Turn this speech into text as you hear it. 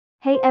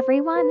Hey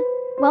everyone!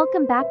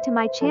 Welcome back to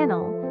my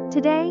channel.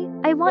 Today,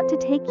 I want to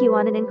take you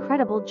on an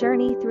incredible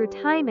journey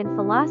through time and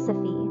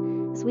philosophy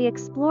as we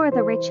explore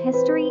the rich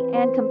history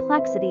and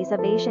complexities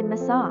of Asian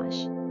massage.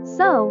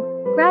 So,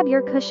 grab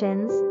your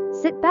cushions,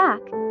 sit back,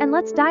 and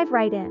let's dive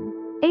right in.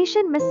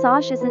 Asian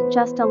massage isn't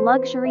just a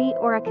luxury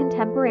or a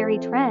contemporary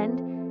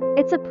trend,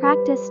 it's a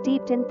practice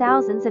steeped in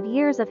thousands of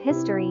years of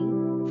history.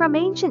 From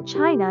ancient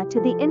China to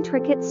the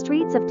intricate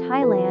streets of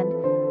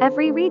Thailand,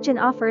 every region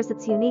offers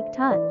its unique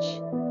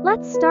touch.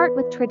 Let's start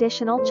with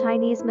traditional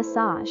Chinese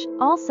massage,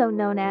 also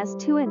known as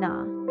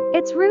Tuina.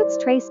 Its roots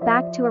trace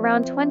back to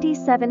around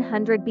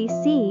 2700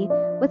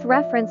 BC, with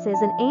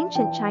references in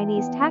ancient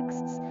Chinese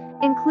texts,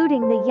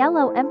 including the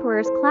Yellow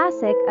Emperor's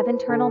classic of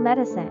internal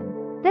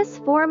medicine. This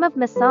form of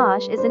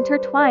massage is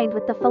intertwined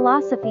with the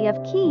philosophy of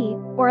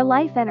Qi, or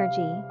life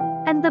energy,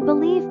 and the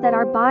belief that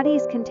our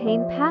bodies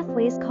contain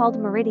pathways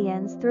called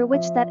meridians through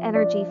which that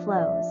energy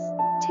flows.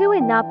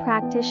 Tuina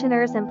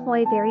practitioners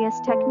employ various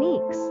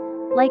techniques,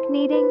 like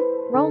kneading,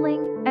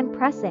 rolling, and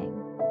pressing,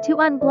 to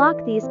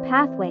unblock these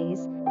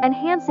pathways,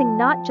 enhancing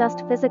not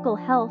just physical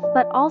health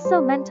but also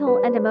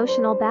mental and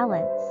emotional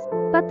balance.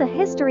 But the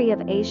history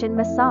of Asian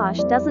massage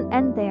doesn't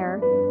end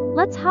there.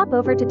 Let's hop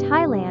over to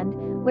Thailand,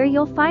 where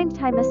you'll find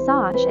Thai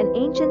massage, an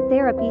ancient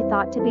therapy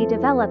thought to be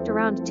developed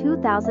around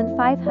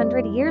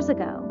 2,500 years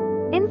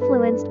ago.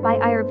 Influenced by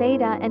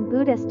Ayurveda and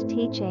Buddhist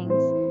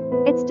teachings,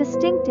 it's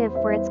distinctive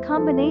for its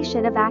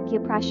combination of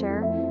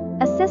acupressure,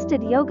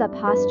 assisted yoga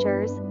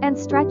postures, and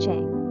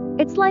stretching.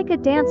 It's like a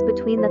dance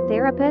between the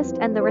therapist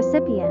and the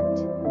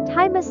recipient.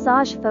 Thai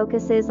massage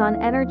focuses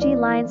on energy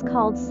lines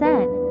called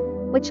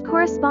sen, which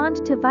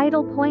correspond to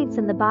vital points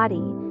in the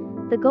body.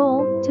 The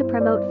goal, to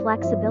promote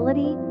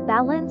flexibility,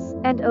 balance,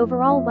 and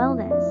overall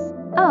wellness.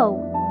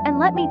 Oh, and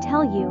let me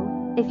tell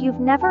you, if you've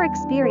never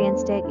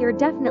experienced it, you're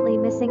definitely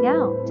missing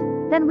out.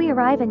 Then we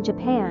arrive in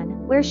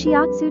Japan, where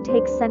shiatsu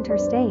takes center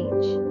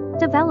stage.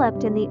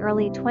 Developed in the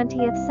early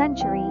 20th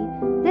century,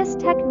 this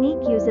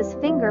technique uses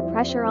finger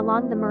pressure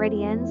along the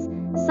meridians,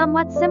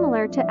 somewhat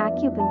similar to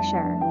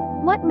acupuncture.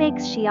 What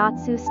makes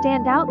shiatsu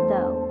stand out,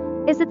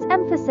 though, is its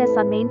emphasis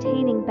on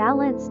maintaining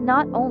balance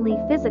not only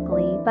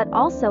physically but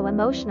also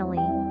emotionally.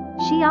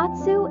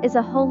 Shiatsu is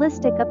a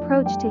holistic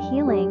approach to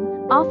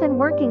healing, often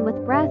working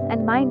with breath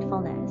and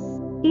mindfulness.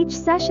 Each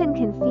session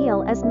can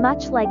feel as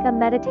much like a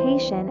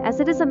meditation as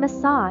it is a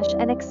massage,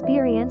 an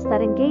experience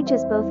that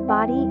engages both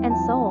body and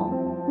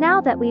soul. Now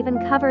that we've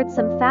uncovered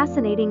some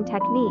fascinating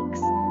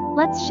techniques,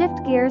 let's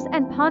shift gears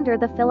and ponder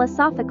the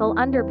philosophical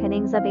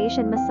underpinnings of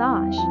Asian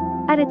massage.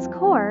 At its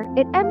core,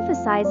 it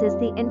emphasizes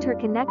the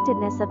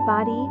interconnectedness of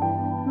body,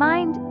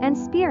 mind, and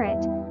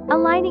spirit,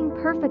 aligning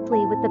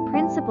perfectly with the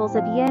principles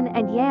of yin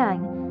and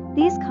yang.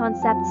 These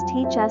concepts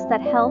teach us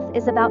that health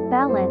is about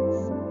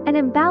balance. An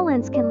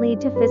imbalance can lead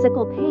to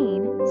physical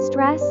pain,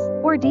 stress,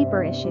 or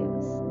deeper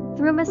issues.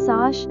 Through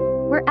massage,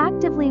 we're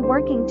actively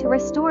working to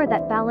restore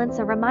that balance,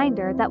 a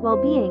reminder that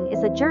well-being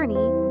is a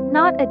journey,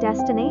 not a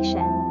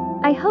destination.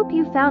 I hope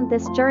you found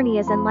this journey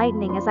as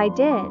enlightening as I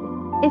did.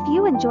 If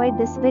you enjoyed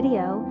this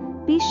video,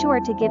 be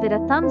sure to give it a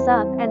thumbs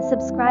up and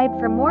subscribe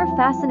for more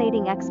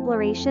fascinating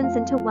explorations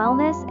into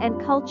wellness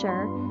and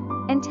culture.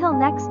 Until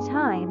next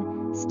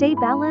time, stay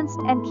balanced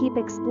and keep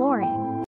exploring.